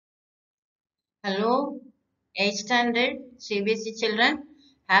Hello, 8th standard CBSE children.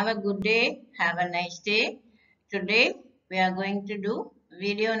 Have a good day. Have a nice day. Today we are going to do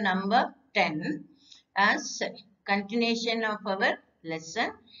video number 10 as continuation of our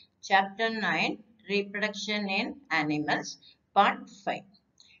lesson chapter 9 Reproduction in Animals part 5.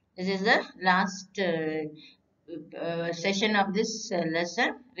 This is the last session of this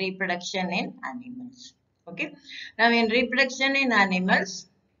lesson, Reproduction in Animals. Okay. Now in reproduction in animals,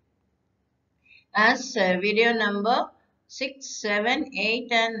 as video number 6, 7, 8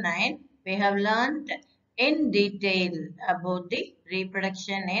 and 9, we have learned in detail about the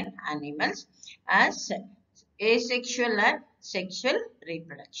reproduction in animals as asexual and sexual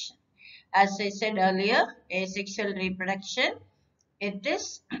reproduction. As I said earlier, asexual reproduction, it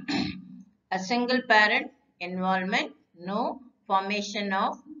is a single parent involvement, no formation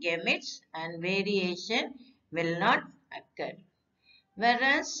of gametes and variation will not occur.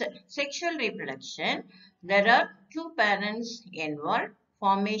 Whereas sexual reproduction, there are two parents involved,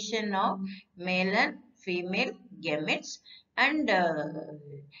 formation of male and female gametes and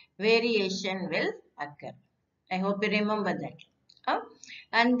variation will occur. I hope you remember that.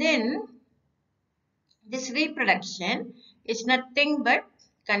 And then this reproduction is nothing but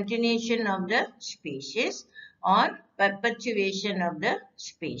continuation of the species or perpetuation of the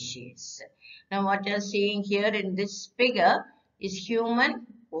species. Now what you are seeing here in this figure is human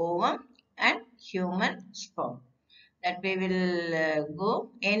ovum and human sperm. That we will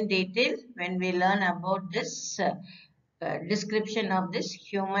go in detail when we learn about this description of this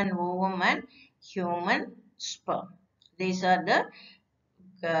human ovum and human sperm. These are the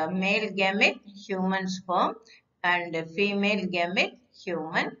male gamete, human sperm, and female gamete,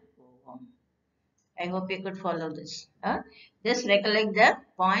 human ovum. I hope you could follow this. Just recollect the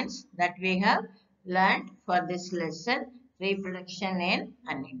points that we have learned for this lesson, reproduction in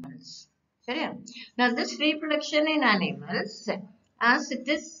animals. Now, this reproduction in animals, as it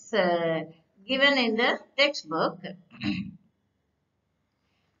is given in the textbook,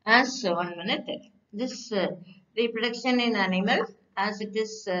 as 1 minute, this reproduction in animals, as it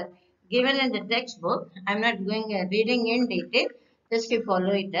is given in the textbook, I am not going reading in detail, just to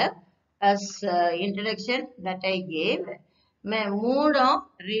follow it up as introduction that I gave. My mode of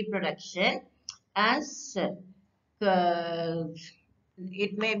reproduction as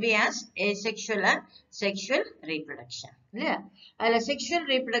it may be as asexual and sexual reproduction. Yeah. Sexual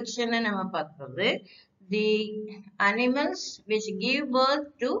reproduction the animals which give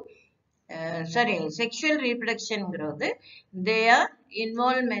birth to sexual reproduction growth, they are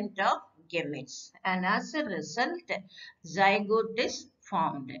involvement of gametes, and as a result zygote is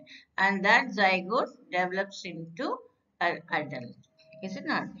formed and that zygote develops into an adult. Is it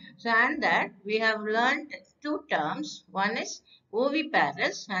not? So, and that we have learned two terms. One is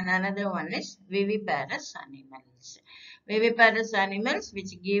oviparous and another one is viviparous animals. Viviparous animals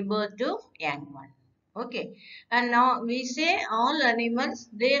which give birth to young one. Okay. And now we say all animals,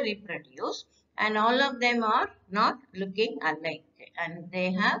 they reproduce and all of them are not looking alike and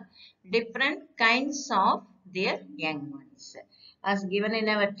they have different kinds of their young ones. As given in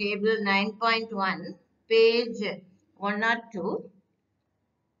our table 9.1, page 1 or 2,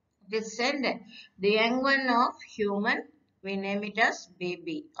 it is said the young one of human, we name it as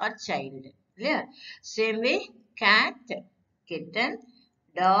baby or child. Yeah. Same way, cat, kitten,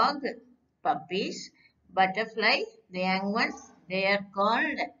 dog, puppies, butterfly, the young ones, they are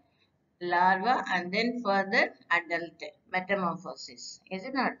called larva and then further adult, metamorphosis. Is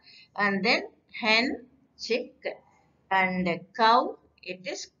it not? And then hen, chick, and cow, it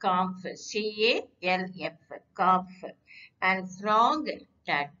is calf, C-A-L-F, calf, and frog,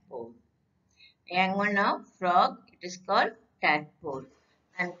 tadpole. Young one of frog, it is called tadpole.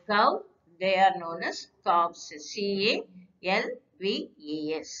 And cow, they are known as calves, C-A-L-V-E-S,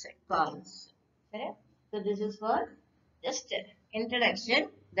 calves. Correct? So this is for just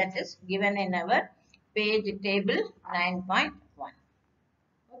introduction that is given in our page table 9.1.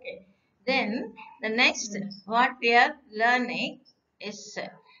 Okay. Then the next what we are learning is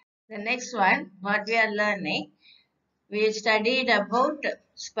the next one what we are learning. We studied about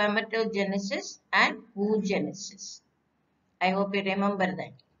spermatogenesis and oogenesis. I hope you remember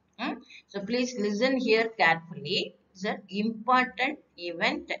that. So please listen here carefully. It's an important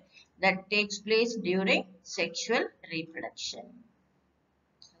event that takes place during sexual reproduction.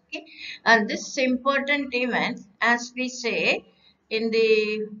 Okay, and this important event, as we say in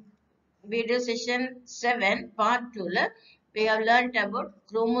the video session 7 part 2, we have learnt about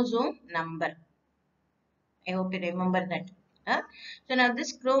chromosome number. I hope you remember that. So now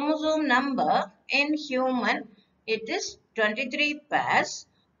this chromosome number in human, it is 23 pairs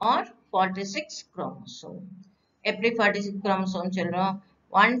or 46 chromosome. Every 46 chromosome children,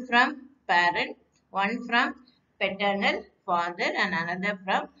 one from parent, one from paternal father and another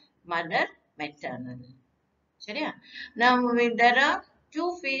from mother maternal. Now there are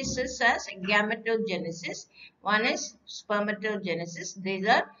two phases as gametogenesis. One is spermatogenesis. These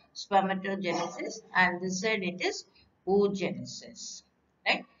are spermatogenesis, and this side it is oogenesis.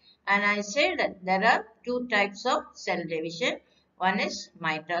 Right? And I said that there are two types of cell division. One is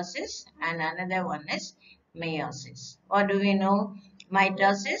mitosis and another one is meiosis. What do we know?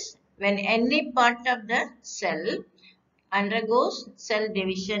 Mitosis, when any part of the cell undergoes cell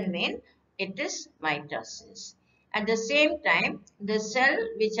division, mean it is mitosis. At the same time, the cell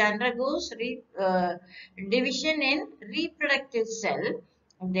which undergoes division in reproductive cell,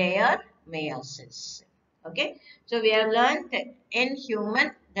 they are meiosis. Okay. So we have learned in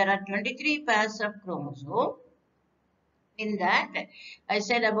human there are 23 pairs of chromosome. In that, I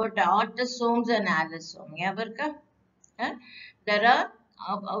said about autosomes and allosomes. Huh? There are,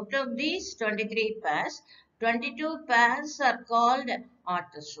 out of these 23 pairs, 22 pairs are called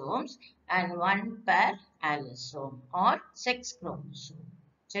autosomes and 1 pair allosome or sex chromosome.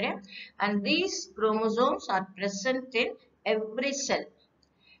 And these chromosomes are present in every cell.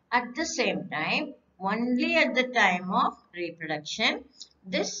 At the same time, only at the time of reproduction,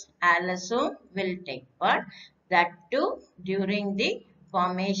 this allosome will take part, that too during the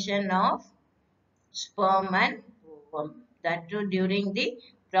formation of sperm and ovum, that too during the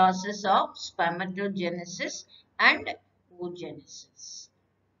process of spermatogenesis and oogenesis.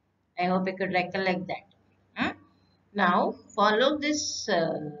 I hope you could recollect that. Now, follow this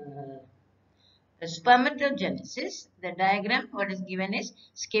spermatogenesis. The diagram what is given is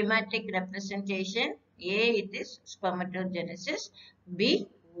schematic representation. A, it is spermatogenesis. B,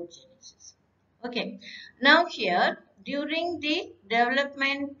 oogenesis. Okay. Now here, during the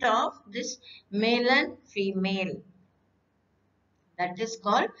development of this male and female, that is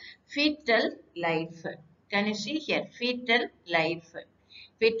called fetal life. Can you see here? Fetal life.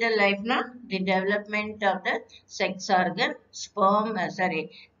 Fetal life, now the development of the sex organ, sperm,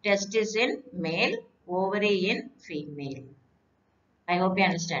 testis in male, ovary in female. I hope you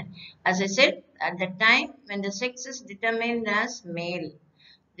understand. As I said, at the time when the sex is determined as male,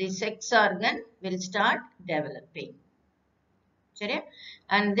 the sex organ will start developing.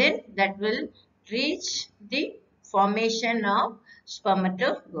 And then that will reach the formation of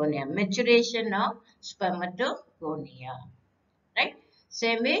spermatogonia, maturation of spermatogonia. Right?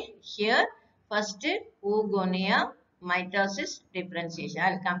 Same way here, first oogonia, mitosis, differentiation.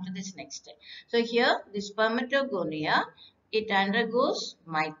 I will come to this next. So here, the spermatogonia, it undergoes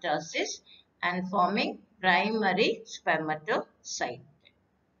mitosis and forming primary spermatocyte.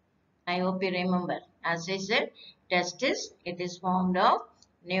 I hope you remember. As I said, testis, it is formed of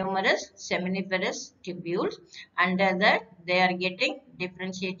numerous seminiferous tubules. Under that, they are getting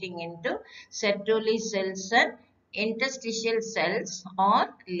differentiating into Sertoli cells and interstitial cells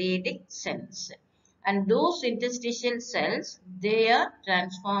or Leydig cells. And those interstitial cells, they are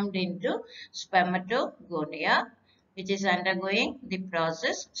transformed into spermatogonia, which is undergoing the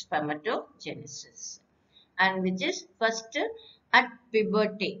process spermatogenesis. And which is first at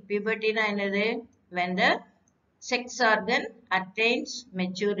puberty. Puberty is when the sex organ attains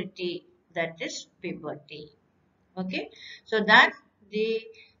maturity, that is puberty. Okay, so that the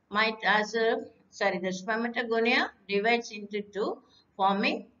the spermatogonia divides into two,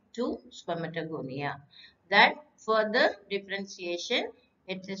 forming two spermatogonia. That further differentiation,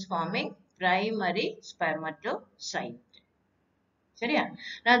 it is forming primary spermatocyte.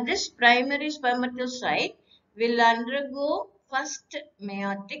 Now this primary spermatocyte will undergo first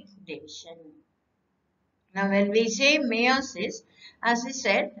meiotic division. Now when we say meiosis, as I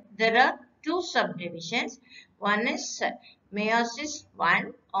said, there are two subdivisions. One is meiosis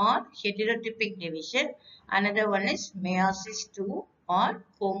 1 or heterotypic division. Another one is meiosis 2 or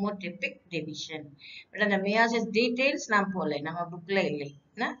homotypic division. But the meiosis details nama book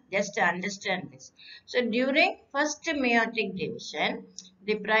la just to understand this. So during first meiotic division,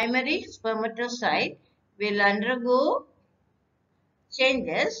 the primary spermatocyte will undergo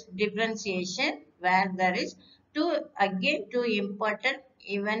changes, differentiation, where there is two important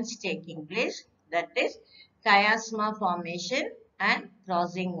events taking place, that is chiasma formation and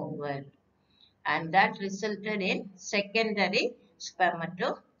crossing over, and that resulted in secondary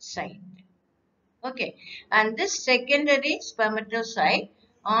spermatocyte. Okay, and this secondary spermatocyte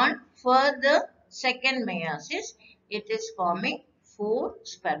on further second meiosis, it is forming 4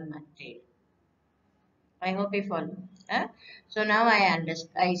 spermatid. I hope you follow. So now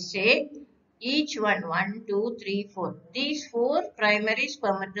I say each one, two, three, four. These four primary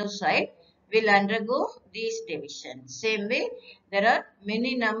spermatocytes will undergo these divisions. Same way, there are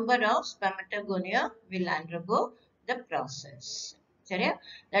many number of spermatogonia will undergo the process.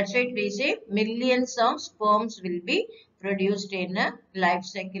 That's why we say millions of sperms will be produced in a life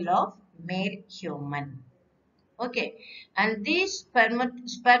cycle of male human. Okay, and these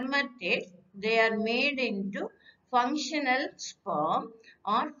spermatids, they are made into functional sperm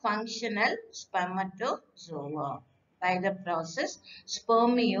or functional spermatozoa by the process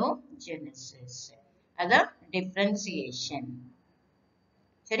spermiogenesis. Other differentiation.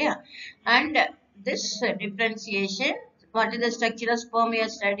 And this differentiation, what is the structure of sperm we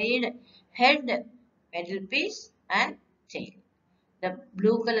have studied? Head, middle piece and tail. The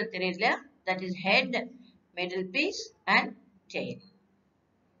blue color that is head, middle piece and tail.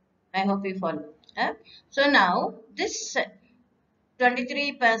 I hope you follow. So now this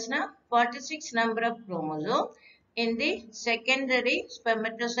 23 pairs now 46 number of chromosomes in the secondary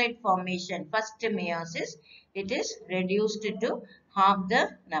spermatocyte formation, first meiosis, it is reduced to half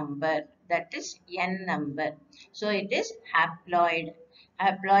the number, that is n number. So it is haploid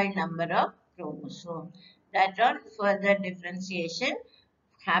number of chromosomes. That on further differentiation,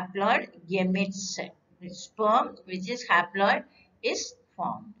 haploid gametes, the sperm which is haploid is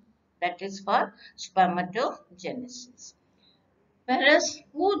formed. That is for spermatogenesis. Whereas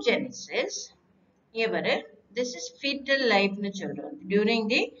oogenesis, here this is fetal life in children during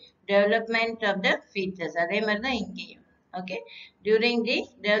the development of the fetus. Okay. During the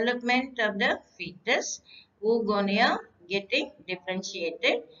development of the fetus, oogonia getting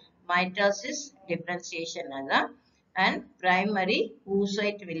differentiated, mitosis differentiation and primary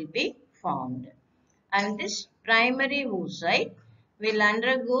oocyte will be formed. And this primary oocyte will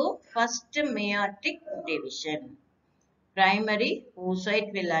undergo first meiotic division. Primary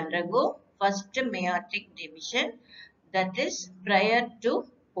oocyte will undergo first meiotic division, that is prior to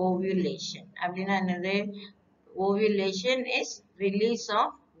ovulation. Ovulation is release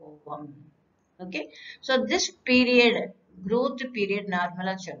of ovum. Okay. So this period, growth period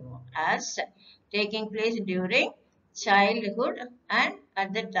normal as taking place during childhood and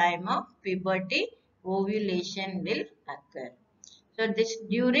at the time of puberty, ovulation will occur. So this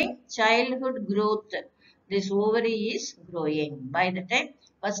during childhood growth, this ovary is growing by the time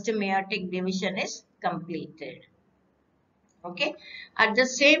first meiotic division is completed. Okay. At the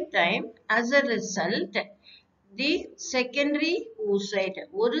same time, as a result, the secondary oocyte,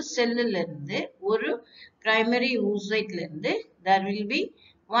 ஒரு செல்லில் இருந்து ஒரு primary oocyte இருந்து there will be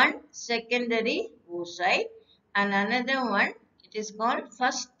one secondary oocyte and another one, it is called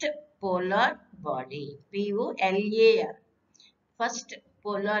first polar body, POLAR. First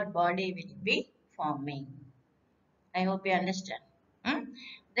polar body will be forming. I hope you understand.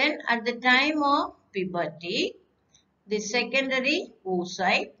 Then at the time of puberty, the secondary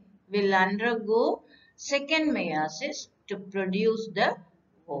oocyte will undergo second meiosis to produce the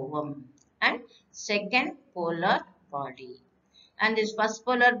ovum and second polar body. And this first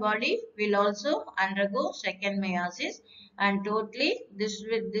polar body will also undergo second meiosis, and totally this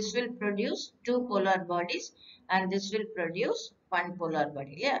will produce two polar bodies and this will produce one polar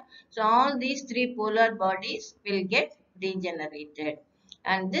body. Yeah. So all these three polar bodies will get degenerated,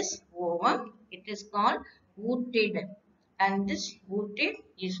 and this ovum, it is called ooted, and this ooted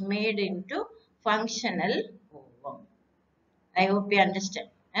is made into functional ovum. I hope you understand.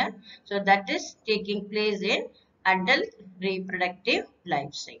 So that is taking place in adult reproductive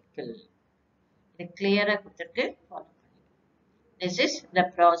life cycle. Clear. This is the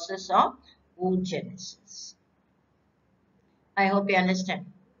process of oogenesis. I hope you understand.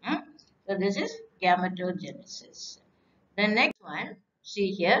 So this is gametogenesis. The next one,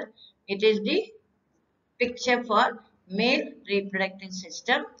 see here, it is the picture for male reproductive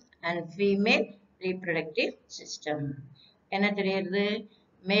system and female reproductive system. The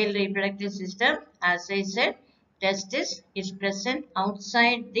male reproductive system, as I said, testis is present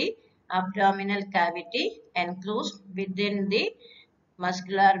outside the abdominal cavity enclosed within the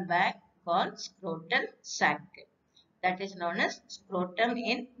muscular bag called scrotal sac. That is known as scrotum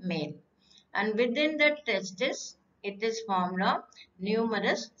in male. And within the testis, it is formed of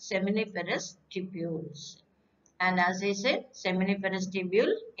numerous seminiferous tubules. And as I said, seminiferous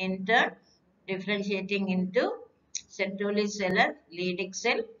tubule in turn differentiating into Sertoli cell and Leydig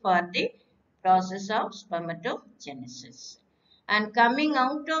cell for the process of spermatogenesis. And coming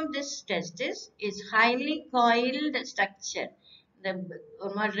out of this testis is highly coiled structure. The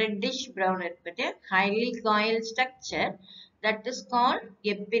reddish brown highly coiled structure that is called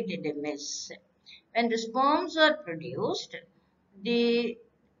epididymis. When the sperms are produced, the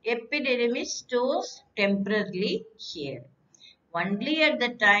epididymis stores temporarily here. Only at the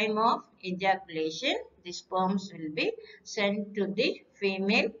time of ejaculation, the sperms will be sent to the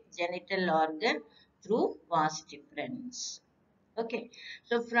female genital organ through vas deferens. Okay,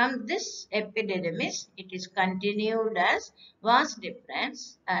 so from this epididymis, it is continued as vas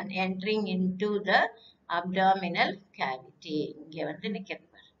deferens and entering into the abdominal cavity.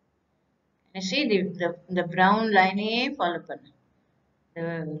 You see the brown line follow pannu. The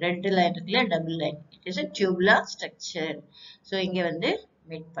red line இருக்குல்ல double line. It is a tubular structure. So இங்க வந்து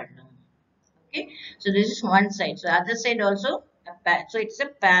meet பண்ணும். Okay. So this is one side. So other side also a pair. So it's a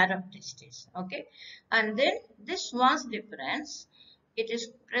pair of testes. Okay. And then this vas deferens, it is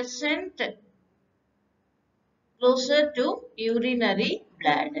present closer to urinary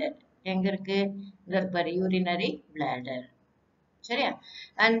bladder. எங்க இருக்கு? இங்க பாரு urinary bladder. சரியா?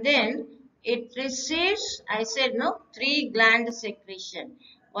 And then it receives, I said no, 3 gland secretion.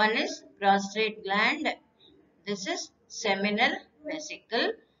 One is prostate gland, this is seminal vesicle,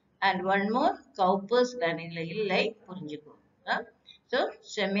 and one more Cowper's gland. இல்லை புரிஞ்சுக்கோ. So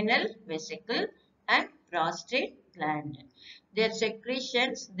seminal vesicle and prostate gland. Their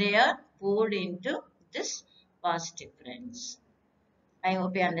secretions, they are poured into this vas deferens. I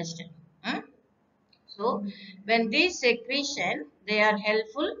hope you understand. So, when these secretion, they are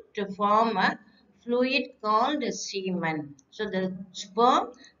helpful to form a fluid called semen. So, the sperm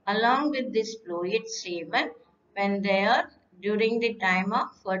along with this fluid semen, when they are during the time of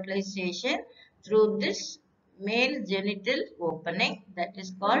fertilization through this male genital opening, that is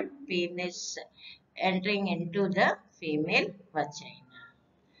called penis, entering into the female vagina.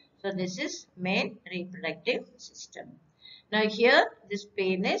 So, this is male reproductive system. Now here this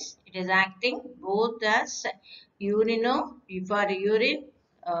penis, it is acting both as for urine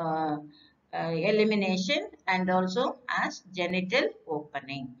elimination and also as genital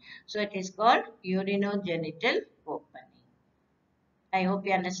opening. So it is called urinogenital opening. I hope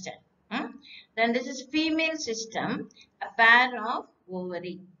you understand. Then this is female system, a pair of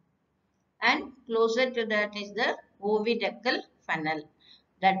ovary, and closer to that is the oviductal funnel,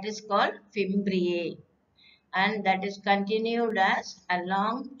 that is called fimbriae. And that is continued as a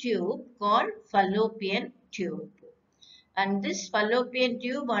long tube called fallopian tube. And this fallopian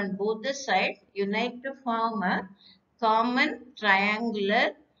tube on both the sides unite to form a common triangular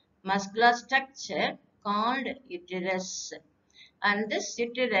muscular structure called uterus. And this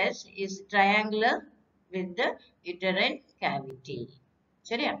uterus is triangular with the uterine cavity.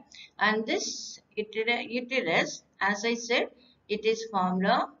 And this uterus, as I said, it is formed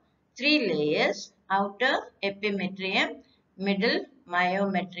of 3 layers: outer epimetrium, middle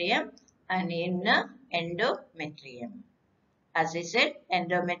myometrium, and inner endometrium. As I said,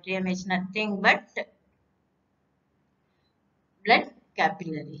 endometrium is nothing but blood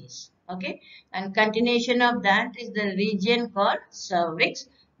capillaries. Okay, and continuation of that is the region called cervix,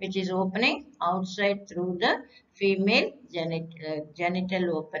 which is opening outside through the female genital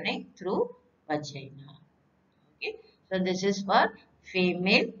opening through vagina. Okay, so this is for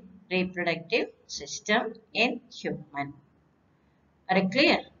female reproductive system in human. Are you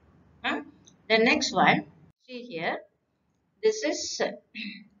clear? The next one, see here, this is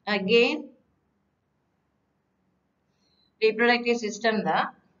again reproductive system தான்.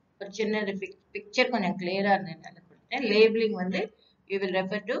 ஒரு சின்ன picture கொஞ்சம் clear-ஆ இருந்ததுனால கொடுத்தேன். Labeling வந்து you will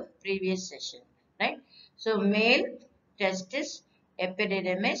refer to previous session, right? So male testis,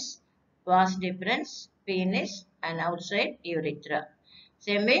 epididymis, vas deferens, penis, and outside urethra.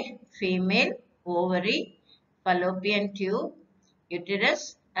 Same way, female ovary, fallopian tube, uterus,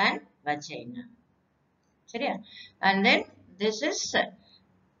 and vagina. And then this is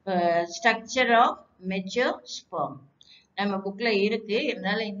structure of mature sperm. நம்ம bookல இருக்கு,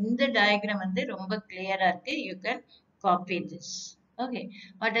 இருந்தாலும் இந்த diagram வந்து ரொம்ப clear-ஆ இருக்கு. You can copy this. Okay,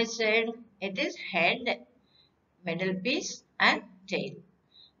 what I said, it is head, middle piece, and tail.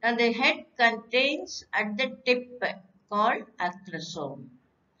 Now the head contains at the tip called acrosome,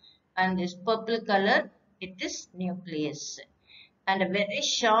 and this purple color, it is nucleus, and a very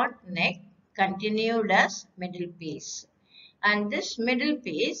short neck continued as middle piece. And this middle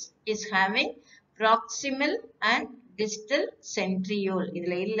piece is having proximal and distal centriole.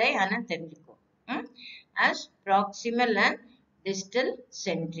 இதுல இல்லை, ஆனா தெரிஞ்சுக்கோ. As proximal and distal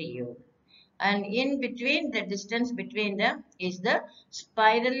centriole. And in between, the distance between them is the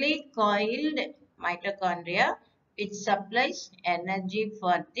spirally coiled mitochondria, which supplies energy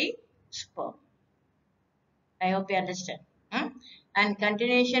for the sperm. I hope you understand. And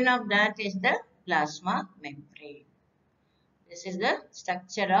continuation of that is the plasma membrane. This is the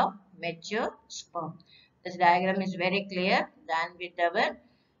structure of mature sperm. This diagram is very clear than with our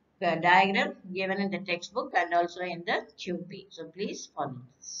diagram given in the textbook and also in the QP. So please follow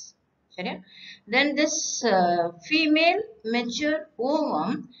this. Then this female mature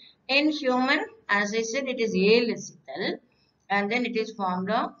ovum in human, as I said, it is alecythal, and then it is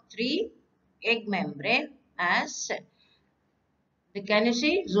formed of 3 egg membrane as can you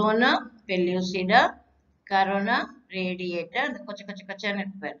see zona pellucida, corona radiata, the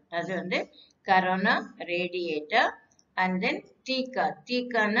that's the corona radiata, and then tika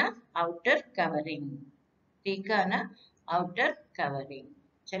na outer covering, tika na outer covering.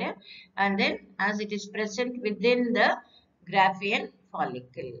 And then as it is present within the Graafian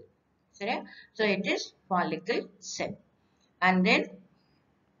follicle. So it is follicle cell. And then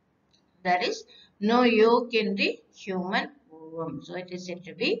there is no yolk in the human ovum. So it is said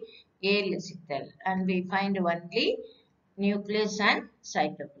to be alecythal. And we find only nucleus and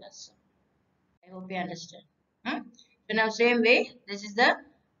cytoplasm. I hope you understand. So now same way, this is the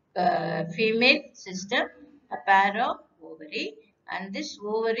female system, a pair of ovary, and this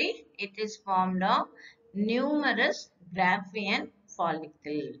ovary, it is formed of numerous Graafian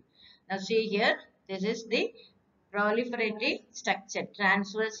follicle. Now see here, this is the proliferative structure,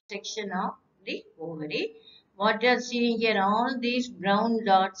 transverse section of the ovary. What you are seeing here, all these brown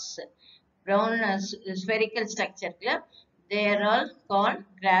dots, brown spherical structure, they are all called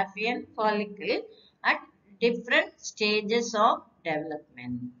Graafian follicle at different stages of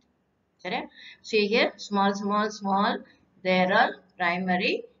development. See here, small, they are all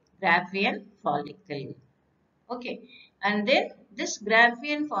primary Graafian follicle. Okay, and then this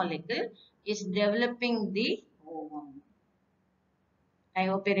Graafian follicle is developing the ovum. I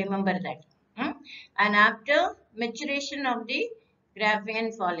hope you remember that. And after maturation of the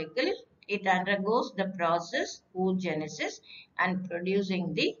Graafian follicle, it undergoes the process oogenesis and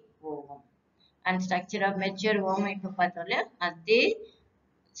producing the ovum. And structure of mature ovum இப்போ பார்த்தோம்ல அதே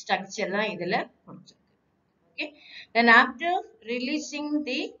structure தான் இதுல கொடுத்திருக்கு. Okay. Then after releasing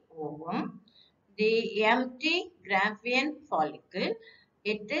the ovum, the empty Graafian follicle,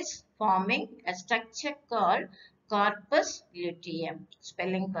 it is forming a structure called corpus luteum.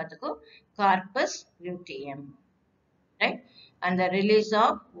 Spelling பார்த்துக்கோ corpus luteum. Right? And the release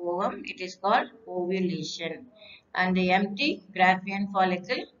of ovum, it is called ovulation. And the empty Graafian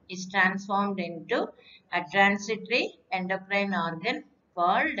follicle is transformed into a transitory endocrine organ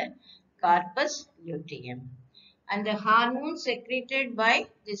called corpus luteum. And the hormone secreted by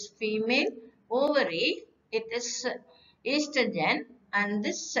this female ovary, it is estrogen, and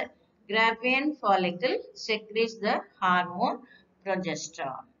this Graafian follicle secretes the hormone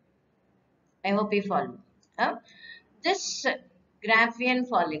progesterone. I hope you follow. This Graafian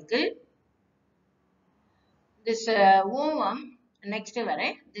follicle, this ovum, next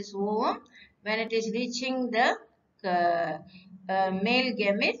this ovum, when it is reaching the male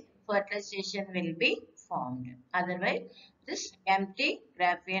gamete, fertilization will be formed. Otherwise, this empty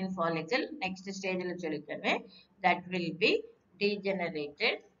Graafian follicle, next stage that will be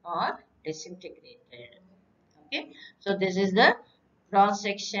degenerated or disintegrated. Okay, so this is the cross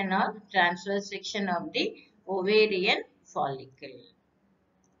section or transverse section of the ovarian follicle.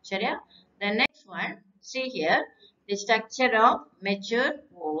 The next one, see here, the structure of mature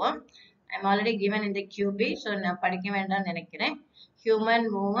ovum. I am already given in the QB, so now padikka vendam nenikkiren. Human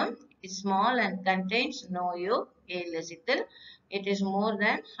ovum is small and contains no yolk, alecythal. It is more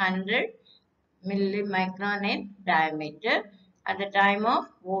than 100 millimicron in diameter. At the time of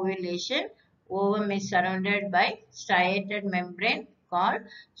ovulation, ovum is surrounded by striated membrane called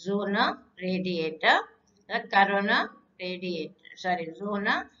zona radiata, the corona radiata,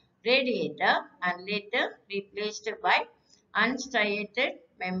 zona radiata, and later replaced by unstriated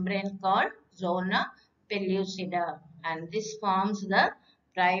membrane called zona pellucida, and this forms the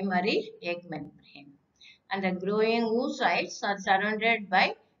primary egg membrane. And the growing oocytes are surrounded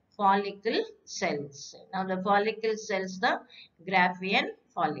by follicle cells. Now the follicle cells, the Graafian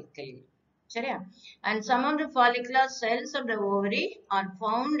follicle. And some of the follicular cells of the ovary are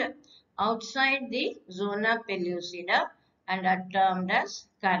found outside the zona pellucida and are termed as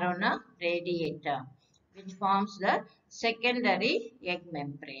corona radiata, which forms the secondary egg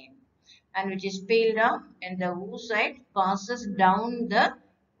membrane, and which is peeled off and the oocyte passes down the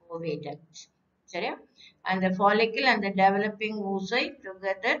oviduct. And the follicle and the developing oocyte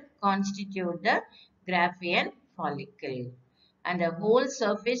together constitute the Graafian follicle. And the whole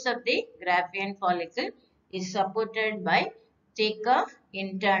surface of the Graafian follicle is supported by theca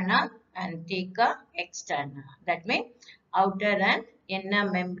interna and theca externa. That means outer and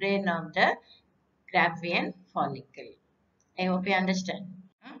inner membrane of the Graafian follicle. I hope you understand.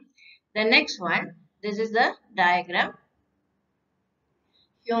 The next one, this is the diagram.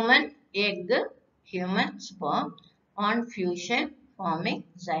 human egg, human sperm on fusion forming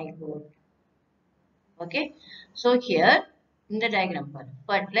zygote. Okay, so here in the diagram,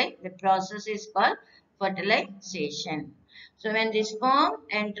 the process is called fertilization. So when the sperm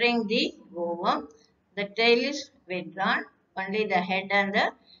entering the ovum, the tail is withdrawn, only the head and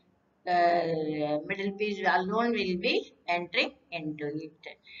the middle piece alone will be entering into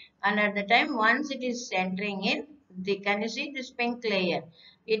it. And at the time, once it is entering in, can you see this pink layer?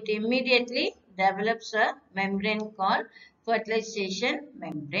 It immediately develops a membrane called fertilization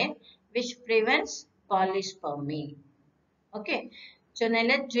membrane, which prevents polyspermy. Okay. So,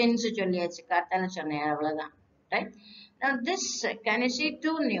 twins right? Now, this, can you see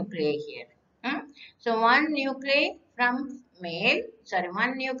two nuclei here? So, one nuclei from male,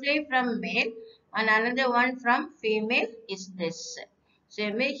 one nuclei from male and another one from female is this.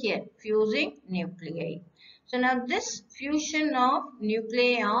 Same way here, fusing nuclei. So, now this fusion of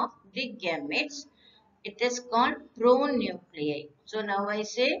nuclei of the gametes, it is called pronuclei. So now I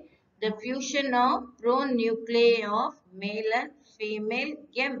say the fusion of pronuclei of male and female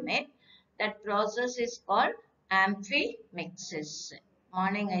gamete. That process is called amphimixis.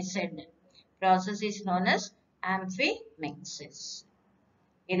 Morning I said process is known as amphimixis.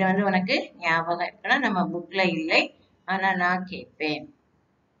 இது வந்து உனக்கு ஞாபகம் இருக்கணும். நம்ம புக்ல இல்லை, ஆனா நான் கேட்பேன்.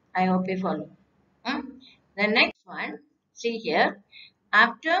 I hope you follow. The next one, see here,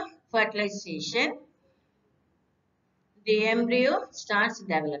 after fertilization, the embryo starts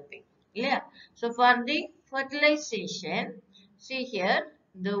developing. Yeah. So for the fertilization, see here,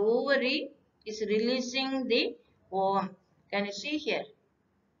 the ovary is releasing the ovum. Can you see here?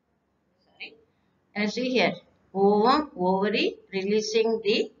 Sorry. Can you see here? Ovum, ovary releasing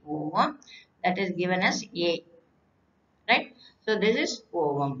the ovum. That is given as A. Right? So this is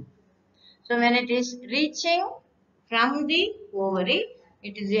ovum. So when it is reaching from the ovary,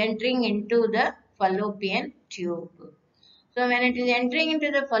 it is entering into the fallopian tube. So when it is entering into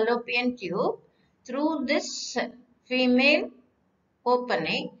the fallopian tube, through this female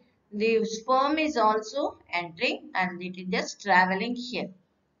opening, the sperm is also entering and it is just traveling here.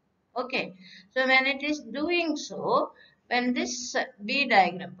 Okay. So when it is doing so, when this B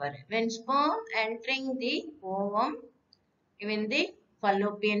diagram, when sperm entering the ovum, in the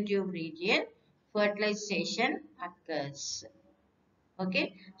fallopian tube region, fertilization occurs. Okay.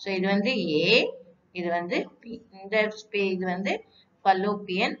 So இது வந்து A, இது வந்து B. இந்த இது வந்து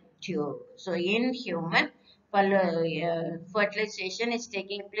fallopian tube. So in human, fertilization is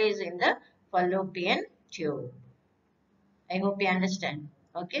taking place in the fallopian tube. I hope you understand.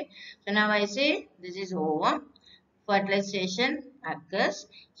 Okay. So now I say this is ovum. Fertilization occurs.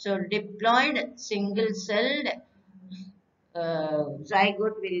 So diploid single-celled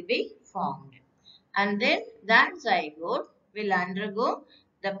zygote will be formed. And then that zygote will undergo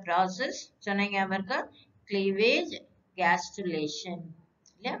the process, cleavage, gastrulation.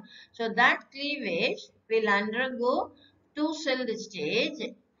 Yeah. So that cleavage will undergo 2-celled stage,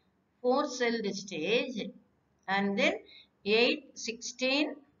 4-celled stage, and then 8,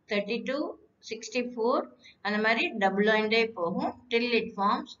 16, 32, 64, and the mari double-ended pohum till it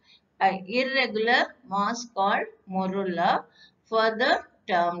forms an irregular mass called morula, further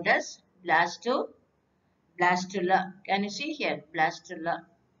termed as blastula. Can you see here? Blastula.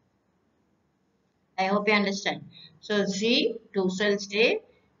 I hope you understand. So, see, 2-cell state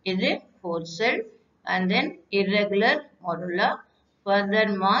is a 4-cell and then irregular morula. Further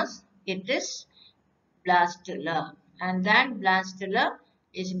mass, it is blastula. And that blastula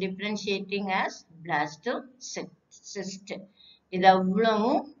is differentiating as blastocyst. This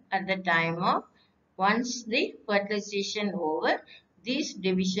at the time of once the fertilization over, these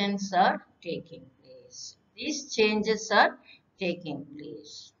divisions are taking place. These changes are taking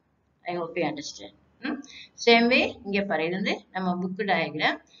place. I hope you understand. Same way, இங்க பாருங்க நம்ம book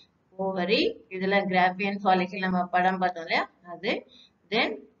diagram ovary இதுல Graafian follicle நம்ம படம் பார்த்தோம் இல்லையா அது, then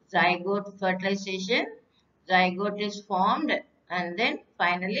zygote fertilization, zygote is formed and then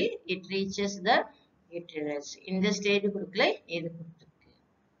finally it reaches the uterus. In the stage கொடுக்கல இது கொடுத்திருக்கு.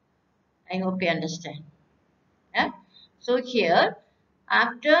 I hope you understand. Yeah? So here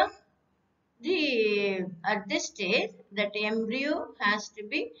after at this stage that embryo has to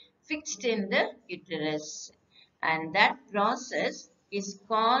be fixed in the uterus, and that process is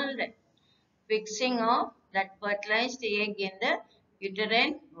called fixing of that fertilized egg in the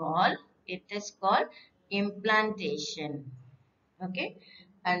uterine wall. It is called implantation. Okay,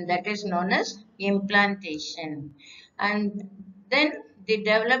 and that is known as implantation. And then the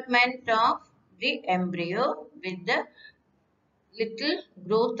development of the embryo with the little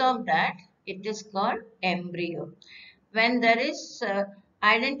growth of that, it is called embryo. When there is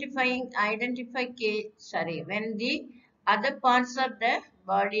when the other parts of the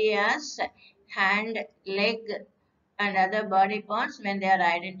body as hand, leg, and other body parts, when they are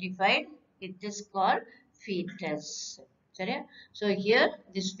identified, it is called fetus. Sorry? So here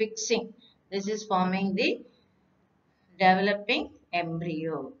this fixing, this is forming the developing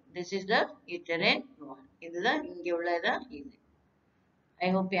embryo. This is the uterine wall. This is the I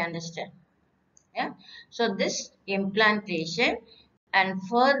hope you understand. Yeah. So this implantation and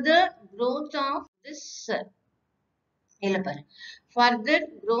further growth of this further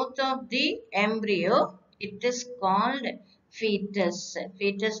growth of the embryo, it is called fetus.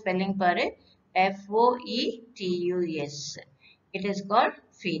 Fetus spelling for it FOETUS. It is called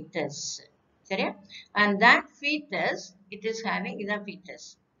fetus. Sorry? And that fetus, it is having the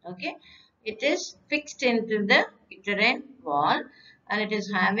fetus. Okay. It is fixed into the uterine wall and it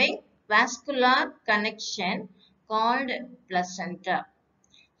is having vascular connection called placenta.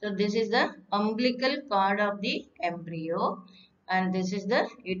 So this is the umbilical cord of the embryo and this is the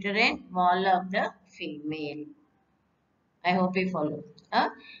uterine wall of the female. I hope you follow.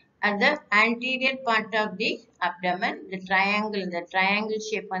 At the anterior part of the abdomen, the triangle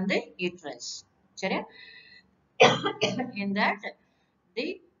shape on the uterus. Sorry? In that,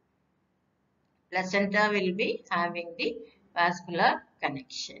 the placenta will be having the vascular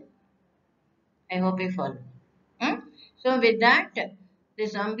connection. I hope you follow. Hmm? So with that,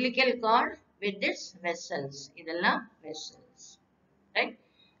 this umbilical cord with its vessels, idella vessels, right?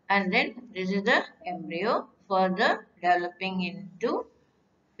 And then this is the embryo further developing into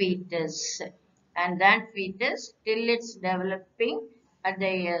fetus, and that fetus till it's developing at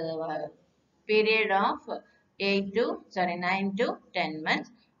the period of 9 to 10 months,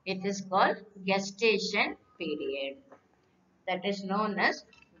 it is called gestation period. That is known as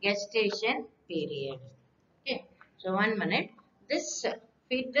gestation period. Okay, so 1 minute. This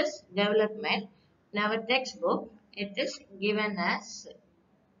fetus development in our textbook, it is given as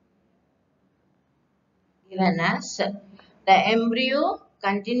the embryo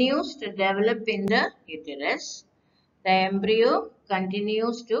continues to develop in the uterus. The embryo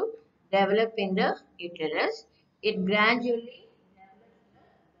continues to develop in the uterus. It gradually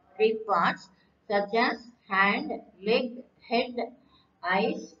body parts such as hand, leg, head,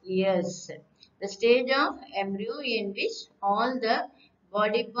 eyes, ears. The stage of embryo in which all the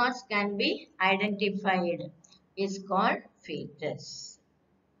body parts can be identified is called fetus.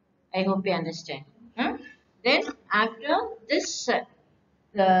 I hope you understand. Hmm? Then after this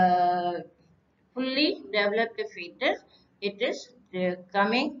fully developed fetus, it is the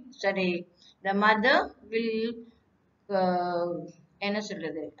mother will என்ன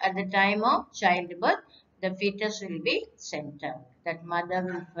சொல்றது, at the time of childbirth, the fetus will be sent out. That mother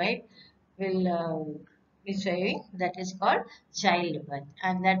will be saying that is called childbirth,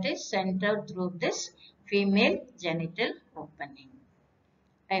 and that is sent out through this female genital opening.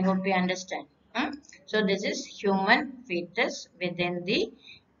 I hope you understand. Hmm? So this is human fetus within the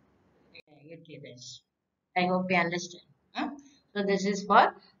uterus. I hope you understand. Hmm? So this is for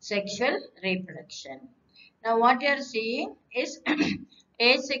sexual reproduction. Now what you are seeing is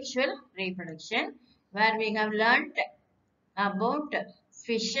asexual reproduction, where we have learnt about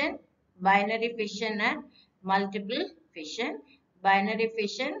fission, binary fission and multiple fission. Binary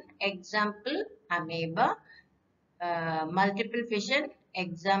fission, example amoeba. Multiple fission,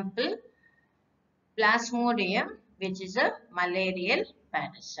 example Plasmodium, which is a malarial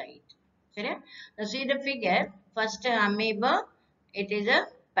parasite. Now see the figure. First amoeba, it is a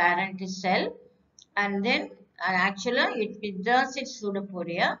parent cell, and then actually it withdraws its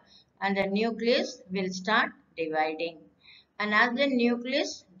pseudopodia and the nucleus will start dividing. And as the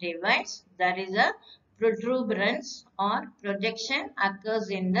nucleus divides, there is a protuberance or projection occurs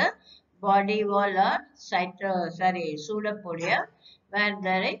in the body wall or pseudopodia, where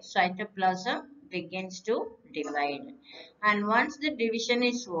the cytoplasm begins to divide. And once the division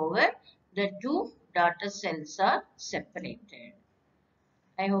is over, the two daughter cells are separated.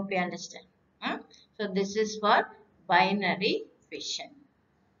 I hope you understand. Hmm? So this is for binary fission.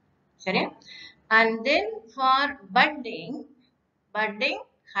 Sorry? And then for budding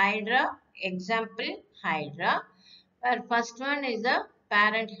hydra, example hydra, where first one is a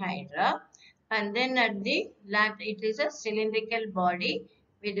parent hydra, and then at the last it is a cylindrical body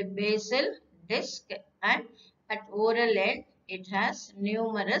with a basal disc, and at oral end it has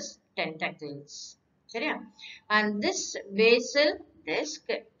numerous tentacles. And this basal disc,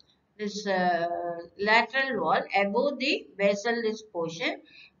 this lateral wall, above the basal disc portion,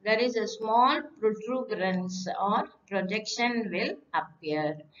 there is a small protuberance or projection will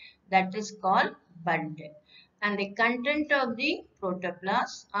appear. That is called bud. and the content of the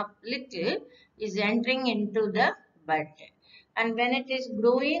protoplasm of little is entering into the bud. And when it is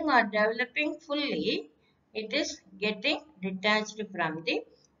growing or developing fully, it is getting detached from the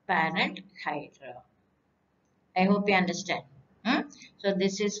parent hydra. I hope you understand. Hmm? So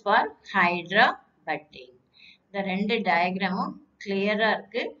this is for hydra budding. The ரெண்டு diagramமும் clear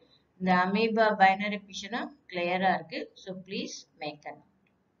இருக்கு. The amoeba binary fission clear இருக்கு. So please make a note.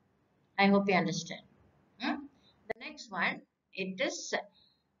 I hope you understand. Hmm? The next one, it is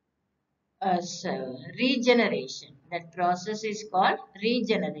regeneration. That process is called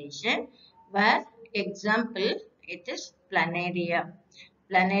regeneration, where example, it is planaria.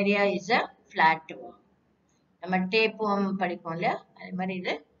 Planaria is a flatworm. நம்ம டேப்வொர்ம் படிப்போம் இல்லையா, அது மாதிரி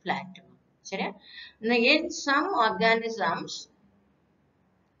இது flatworm. சரியா? In some organisms,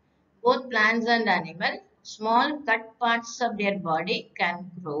 both plants and animals, small cut parts of their body can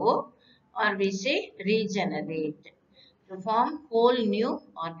grow, or we say regenerate, to form whole new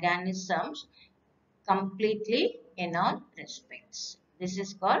organisms completely in all respects. This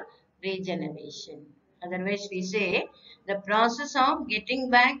is called regeneration. Otherwise, we say the process of getting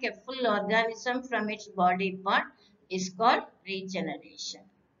back a full organism from its body part is called regeneration.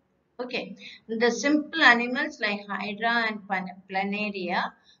 Okay, the simple animals like hydra and planaria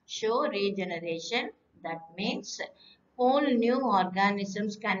show regeneration. That means whole new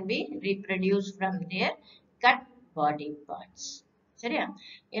organisms can be reproduced from their cut body parts.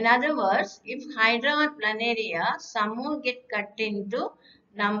 In other words, if hydra or planaria somehow get cut into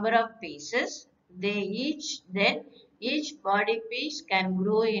number of pieces, each body piece can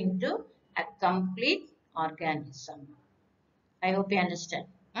grow into a complete organism. I hope you understand.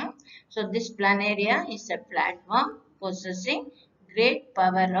 So this planaria is a platform possessing great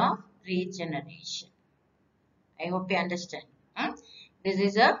power of regeneration. I hope you understand. This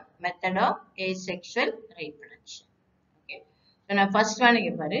is a method of asexual reproduction. Okay. So now first one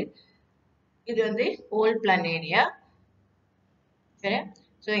இங்க பாரு, இது வந்து whole planaria. சரியா?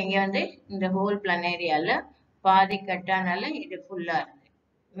 So இங்க வந்து இந்த whole planaria-ல பாதி கட்டானால இது ஃபுல்லா இருக்கு.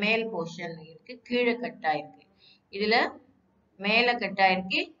 மேல் போர்ஷன் இருக்கு, கீழே கட்டா இருக்கு. இதுல மேல கட்டா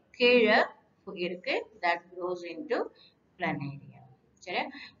இருக்கு, கீழே இருக்கு. That grows into planaria. சரியா?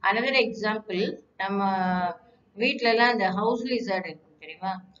 Another example, நம்ம வீட்ல எல்லாம் இந்த house lizard இருக்கும்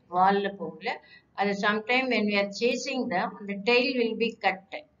தெரியுமா, வால்ல போகல, அது sometime when we are chasing them, the tail will be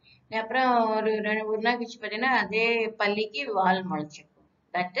cut. அப்புறம் ஒரு நாள் கழிச்சு பார்த்தீங்கன்னா அதே பல்லிக்கு வால் முளைச்சிருக்கும்.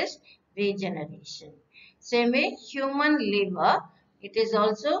 That is regeneration. Same way, human liver, it is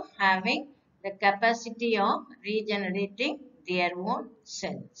also having the capacity of regenerating their own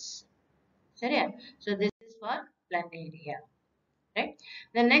cells. சரியா? So this is for planaria. Right?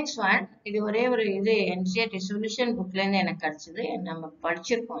 The next one, இது ஒரே ஒரு இது NCERT solution bookல இருந்து எனக்கு கிடைச்சது, நம்ம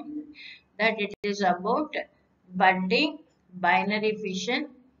படிச்சிருக்கோம் இது. That it is about budding, binary fission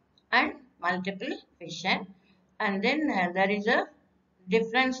and multiple fission, and then there is a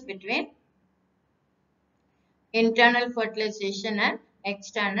difference between internal fertilization and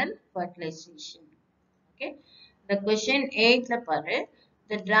external fertilization. Okay. The question 8 la paru,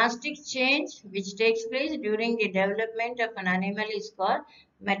 the drastic change which takes place during the development of an animal is called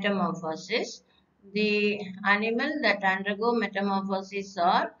metamorphosis. The animal that undergo metamorphosis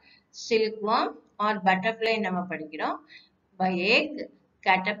are silkworm or butterfly nama padikirom, by egg,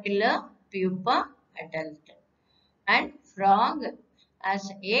 caterpillar, pupa, adult, and frog as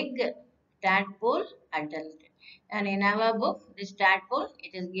egg, tadpole, adult. And in our book, this tadpole,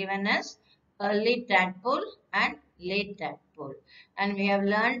 it is given as early tadpole and late tadpole. And we have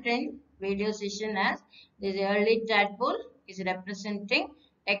learned in video session as this early tadpole is representing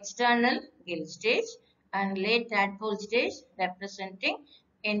external gill stage and late tadpole stage representing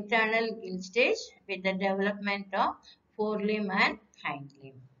internal gill stage with the development of forelimb and hind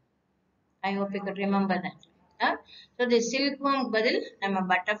limb. I hope you could remember that. So the silkworm பதில் நம்ம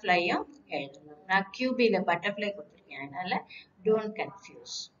butterfly-யும் எழுதணும். நான் QB-ல butterfly கொடுத்திருக்கேன், அதனால don't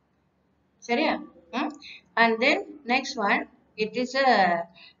confuse. சரியா? And then next one, it is a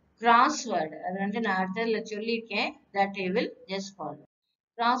crossword. அது வந்து நான் அடுத்ததுல சொல்லியிருக்கேன், that you will just follow.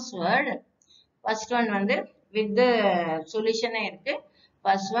 Crossword, first one வந்து with the solution இருக்கு.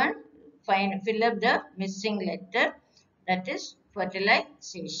 First one, fill up the missing letter, that is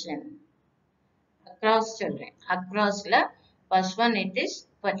fertilization. Across children. Across la first one it is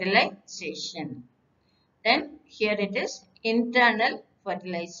fertilization. Then here it is internal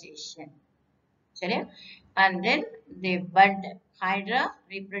fertilization. சரியா? And then the bud. Hydra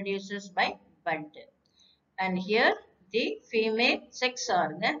reproduces by bud. And here the female sex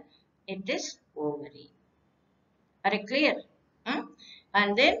organ, it is ovary. Are you clear?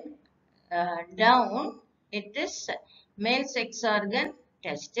 And then down it is male sex organ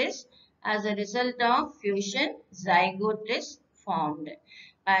testis. As a result of fusion, zygote is formed,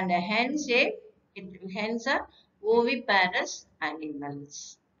 and hence are oviparous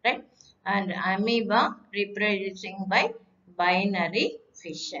animals, right? And amoeba reproducing by binary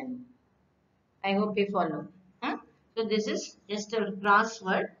fission. I hope you follow. Huh? So this is just a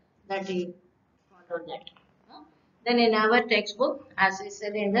crossword that you follow that. Huh? Then in our textbook, as I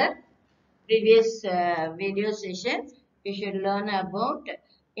said in the previous video session, you should learn about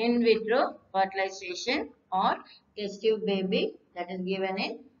in vitro fertilization or test tube baby, that is given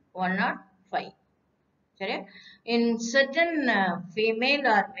in 105. Correct? In certain female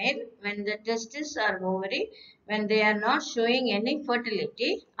or male, when the testes or ovary, when they are not showing any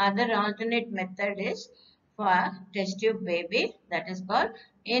fertility, other alternate method is for test tube baby, that is called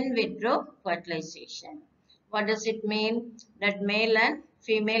in vitro fertilization. What does it mean? That male and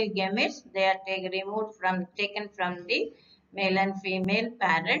female gametes, they are taken from the male and female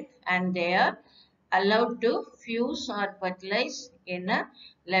parent, and they are allowed to fuse or fertilize in a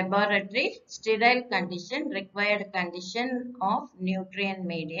laboratory sterile condition, required condition of nutrient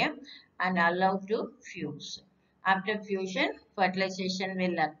medium, and allowed to fuse. After fusion, fertilization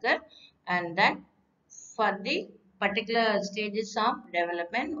will occur, and that for the particular stages of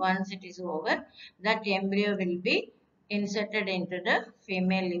development, once it is over, that embryo will be inserted into the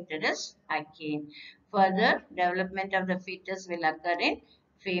female uterus again. Further development of the fetus will occur in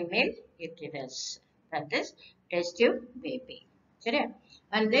female uterus. That is test tube baby. Correct?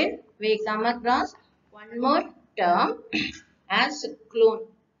 And then we come across one more term as clone.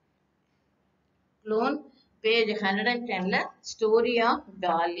 Clone page 110 story of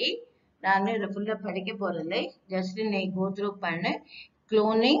Dolly. நான் இதை ஃபுல்லா படிக்க போறதில்லை, just நீ go through பண்ணு.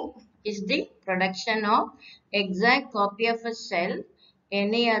 Cloning is the production of exact copy of a cell,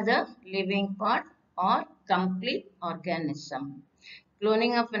 any other living part or complete organism.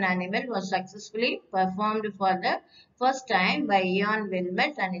 Cloning of an animal was successfully performed for the first time by Ian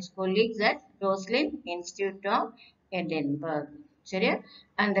Wilmot and his colleagues at Roslin Institute of Edinburgh.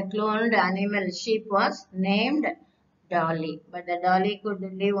 And the cloned animal sheep was named Dolly, but the Dolly could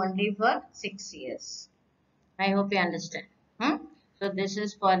live only for 6 years. I hope you understand. So this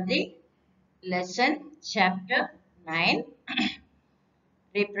is for the lesson chapter 9,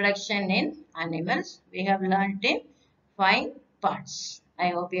 reproduction in animals. We have learnt in 5 parts. I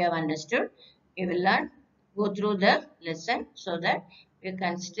hope you have understood. You will go through the lesson so that you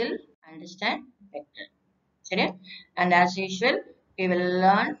can still understand better. And as usual, we will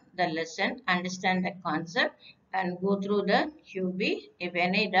learn the lesson, understand the concept, and go through the QB. If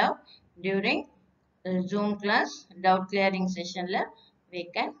any doubt during the Zoom class, doubt clearing session, we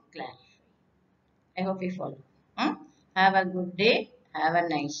can clarify. I hope you follow. Have a good day. Have a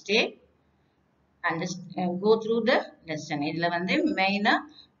nice day. Go through the lesson. இதுல வந்து மெயினா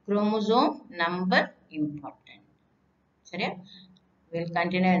chromosome number important. சரியா? We'll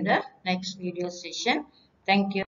continue in the next video session. Thank you.